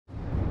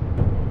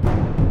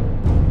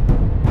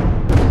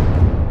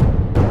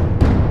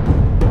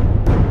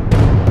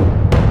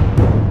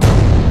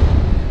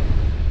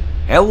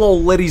Hello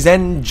ladies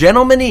and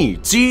gentlemen,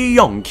 it's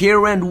Young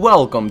here and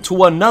welcome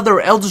to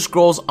another Elder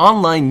Scrolls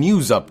Online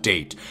news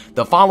update.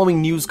 The following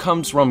news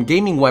comes from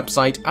gaming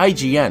website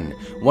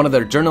IGN. One of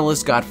their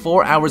journalists got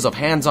 4 hours of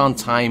hands-on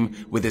time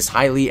with this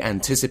highly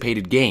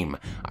anticipated game.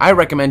 I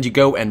recommend you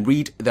go and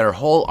read their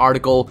whole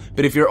article,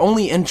 but if you're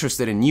only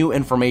interested in new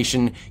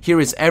information, here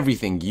is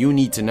everything you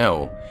need to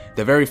know.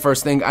 The very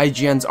first thing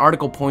IGN's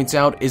article points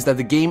out is that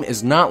the game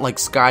is not like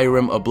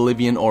Skyrim,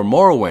 Oblivion, or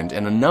Morrowind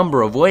in a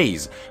number of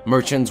ways.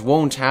 Merchants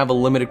won't have a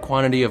limited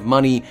quantity of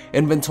money,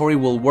 inventory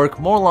will work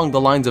more along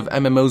the lines of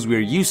MMOs we're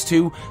used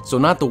to, so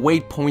not the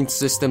weight point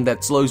system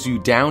that slows you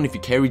down if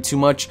you carry too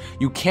much.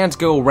 You can't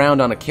go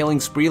around on a killing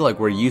spree like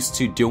we're used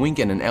to doing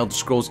in an Elder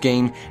Scrolls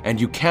game,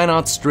 and you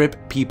cannot strip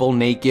people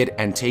naked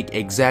and take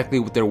exactly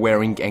what they're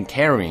wearing and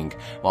carrying.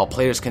 While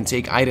players can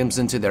take items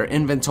into their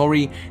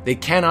inventory, they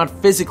cannot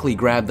physically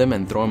grab them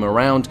and throw them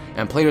around,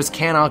 and players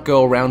cannot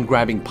go around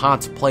grabbing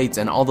pots, plates,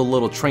 and all the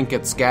little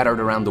trinkets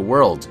scattered around the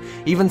world.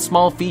 Even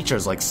small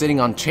features like sitting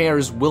on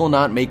chairs will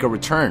not make a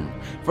return.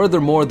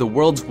 Furthermore, the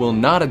worlds will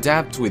not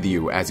adapt with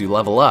you as you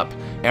level up.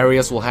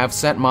 Areas will have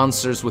set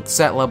monsters with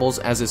set levels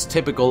as is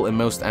typical in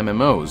most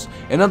MMOs.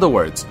 In other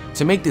words,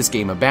 to make this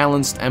game a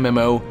balanced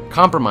MMO,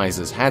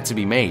 compromises had to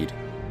be made.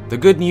 The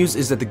good news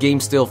is that the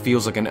game still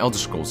feels like an Elder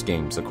Scrolls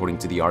game. According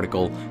to the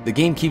article, the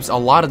game keeps a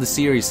lot of the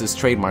series'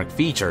 trademark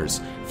features.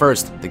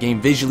 First, the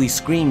game visually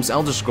screams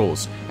Elder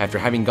Scrolls. After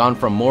having gone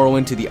from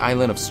Morrowind to the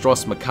island of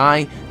Stros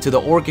Makai to the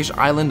orcish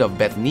island of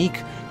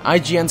Bethnique,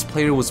 IGN's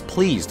player was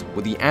pleased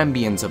with the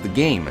ambience of the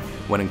game.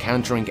 When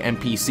encountering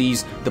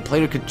NPCs, the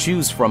player could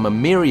choose from a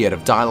myriad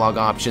of dialogue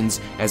options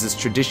as is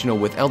traditional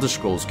with Elder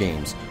Scrolls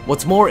games.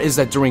 What's more is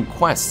that during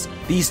quests,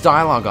 these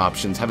dialogue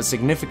options have a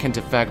significant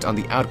effect on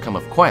the outcome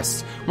of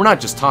quests. We're not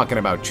just talking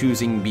about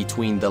choosing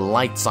between the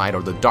light side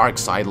or the dark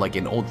side like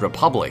in Old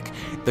Republic.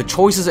 The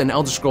choices in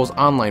Elder Scrolls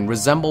Online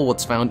resemble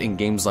what's found in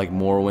games like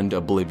Morrowind,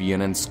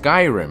 Oblivion, and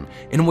Skyrim,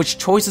 in which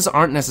choices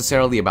aren't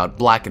necessarily about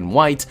black and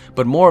white,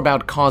 but more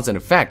about cause and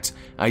effect.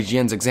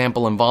 IGN's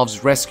example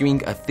involves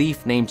rescuing a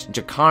thief named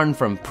Jakarn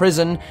from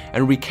prison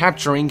and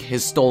recapturing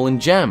his stolen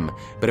gem,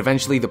 but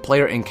eventually the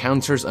player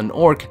encounters an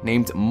orc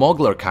named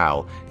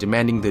Moglerkal,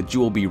 demanding the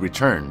jewel be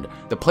returned.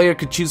 The player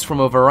could choose from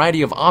a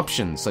variety of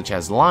options, such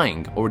as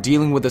lying or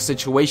dealing with the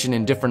situation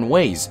in different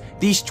ways.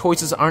 These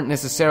choices aren't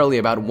necessarily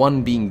about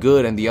one being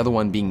good and the other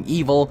one being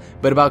evil,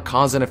 but about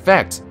cause and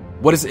effect.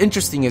 What is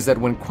interesting is that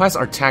when quests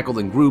are tackled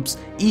in groups,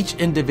 each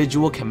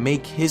individual can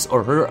make his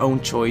or her own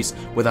choice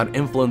without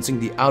influencing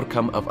the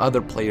outcome of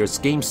other players'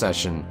 game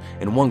session.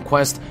 In one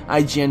quest,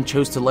 IGN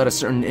chose to let a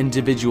certain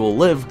individual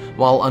live,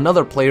 while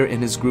another player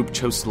in his group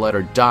chose to let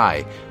her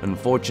die.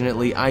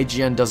 Unfortunately,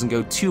 IGN doesn't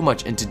go too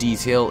much into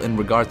detail in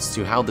regards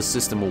to how the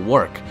system will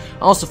work.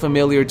 Also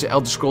familiar to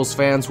Elder Scrolls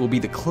fans will be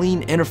the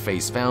clean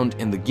interface found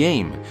in the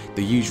game.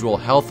 The usual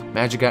health,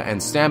 magicka,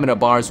 and stamina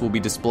bars will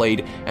be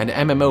displayed, and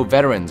MMO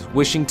veterans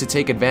wishing to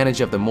take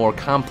advantage of the more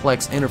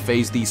complex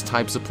interface these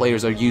types of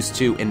players are used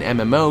to in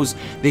MMOs,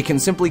 they can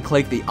simply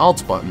click the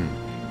Alt button.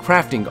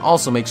 Crafting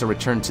also makes a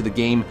return to the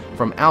game,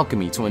 from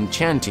alchemy to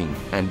enchanting,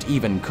 and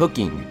even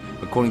cooking.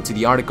 According to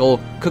the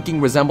article,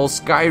 cooking resembles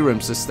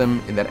Skyrim's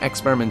system in that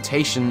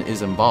experimentation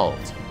is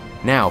involved.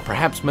 Now,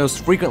 perhaps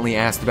most frequently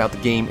asked about the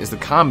game is the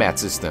combat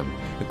system.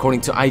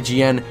 According to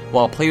IGN,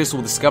 while players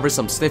will discover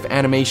some stiff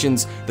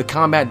animations, the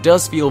combat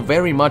does feel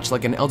very much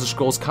like an Elder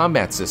Scrolls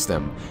combat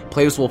system.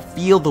 Players will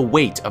feel the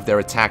weight of their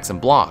attacks and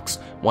blocks.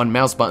 One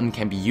mouse button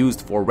can be used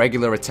for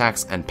regular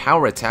attacks and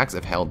power attacks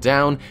if held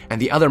down,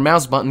 and the other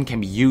mouse button can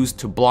be used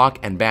to block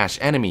and bash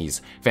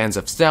enemies. Fans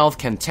of stealth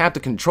can tap the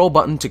control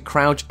button to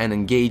crouch and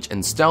engage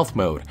in stealth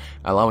mode,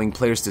 allowing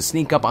players to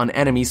sneak up on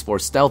enemies for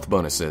stealth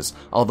bonuses.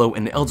 Although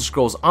in Elder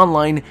Scrolls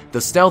Online,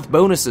 the stealth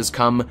bonuses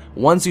come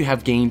once you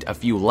have gained a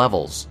few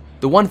levels.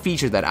 The one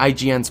feature that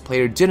IGN's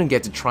player didn't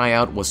get to try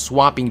out was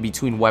swapping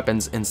between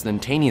weapons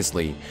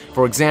instantaneously.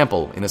 For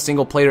example, in a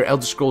single-player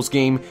Elder Scrolls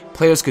game,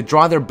 players could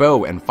draw their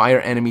bow and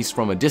fire enemies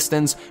from a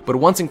distance, but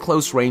once in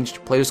close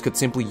range, players could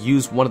simply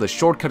use one of the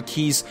shortcut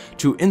keys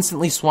to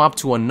instantly swap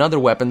to another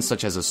weapon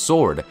such as a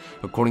sword.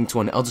 According to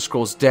an Elder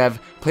Scrolls dev,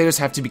 players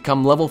have to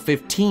become level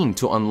 15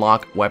 to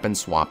unlock weapon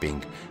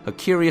swapping. A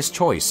curious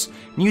choice.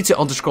 New to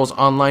Elder Scrolls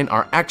Online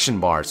are action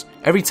bars.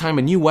 Every time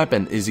a new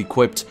weapon is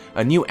equipped,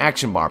 a new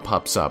action bar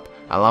pops up,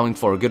 allowing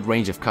for a good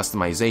range of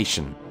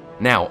customization.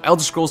 Now,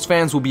 Elder Scrolls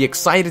fans will be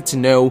excited to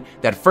know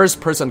that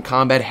first-person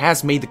combat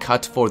has made the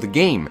cut for the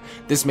game.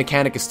 This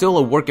mechanic is still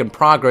a work in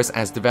progress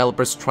as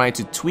developers try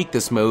to tweak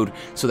this mode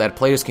so that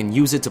players can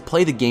use it to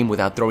play the game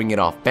without throwing it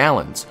off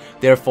balance.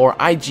 Therefore,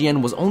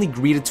 IGN was only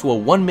greeted to a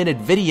 1-minute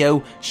video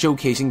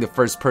showcasing the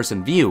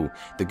first-person view.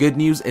 The good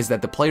news is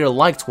that the player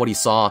liked what he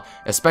saw,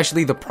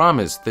 especially the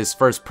promise this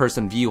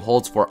first-person view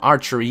holds for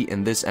archery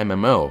in this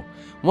MMO.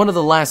 One of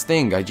the last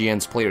things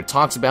IGN's player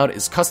talks about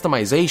is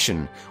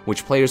customization,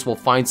 which players will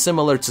find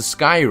similar to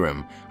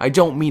Skyrim. I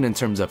don't mean in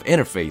terms of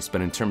interface,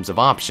 but in terms of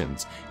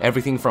options.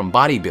 Everything from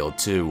body build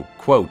to,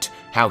 quote,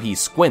 how he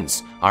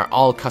squints are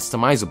all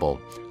customizable.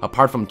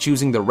 Apart from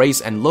choosing the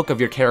race and look of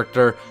your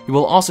character, you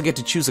will also get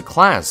to choose a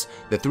class.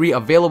 The 3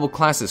 available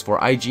classes for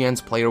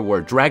IGN's player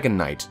were Dragon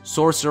Knight,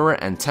 Sorcerer,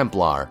 and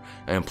Templar.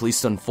 I am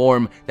pleased to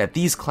inform that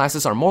these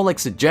classes are more like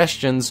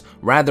suggestions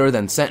rather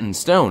than set in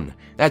stone.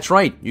 That's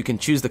right, you can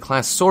choose the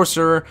class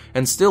Sorcerer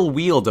and still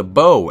wield a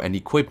bow and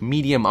equip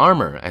medium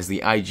armor as the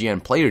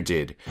IGN player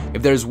did.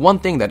 If there's one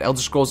thing that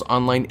Elder Scrolls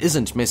Online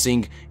isn't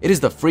missing, it is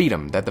the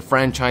freedom that the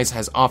franchise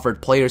has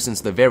offered players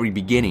since the very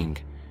beginning.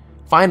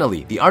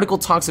 Finally, the article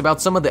talks about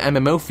some of the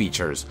MMO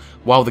features.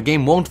 While the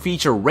game won't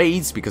feature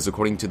raids, because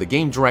according to the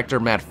game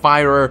director Matt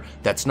Firer,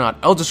 that's not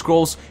Elder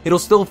Scrolls, it'll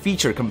still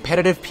feature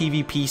competitive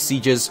PvP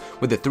sieges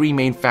with the 3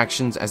 main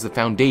factions as the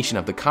foundation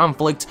of the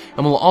conflict,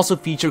 and will also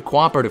feature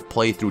cooperative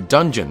play through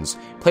dungeons.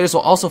 Players will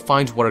also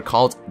find what are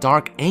called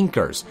Dark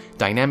Anchors,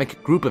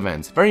 dynamic group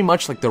events, very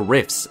much like the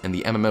Rifts in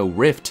the MMO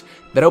Rift,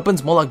 that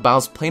opens Molag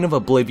Bal's Plane of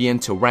Oblivion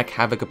to wreak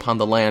havoc upon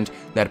the land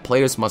that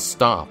players must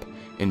stop.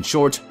 In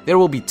short, there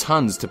will be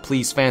tons to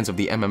please fans of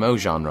the MMO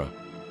genre.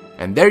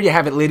 And there you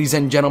have it, ladies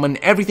and gentlemen,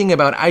 everything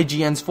about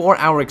IGN's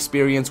 4-hour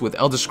experience with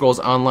Elder Scrolls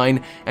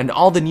Online and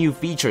all the new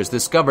features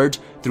discovered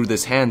through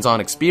this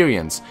hands-on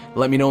experience.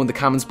 Let me know in the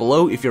comments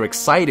below if you're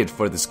excited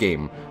for this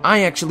game.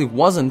 I actually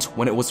wasn't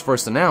when it was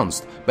first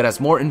announced, but as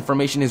more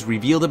information is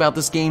revealed about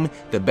this game,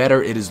 the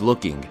better it is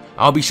looking.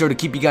 I'll be sure to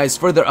keep you guys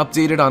further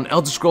updated on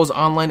Elder Scrolls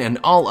Online and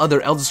all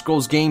other Elder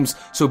Scrolls games,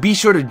 so be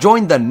sure to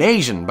join the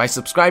NASIAN by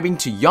subscribing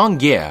to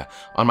Yongye.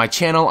 On my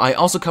channel, I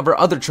also cover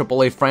other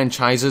AAA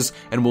franchises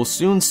and will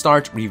soon start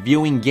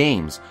reviewing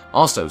games.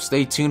 Also,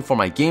 stay tuned for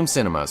my game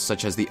cinemas,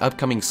 such as the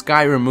upcoming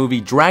Skyrim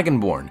movie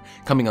Dragonborn,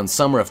 coming on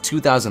summer of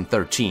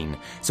 2013.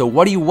 So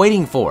what are you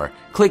waiting for?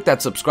 Click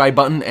that subscribe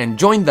button and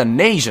join the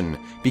NASIAN,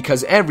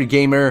 because every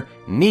gamer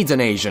needs an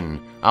Asian.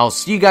 I'll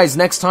see you guys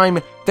next time.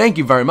 Thank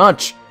you very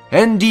much,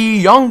 and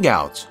Yong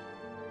out!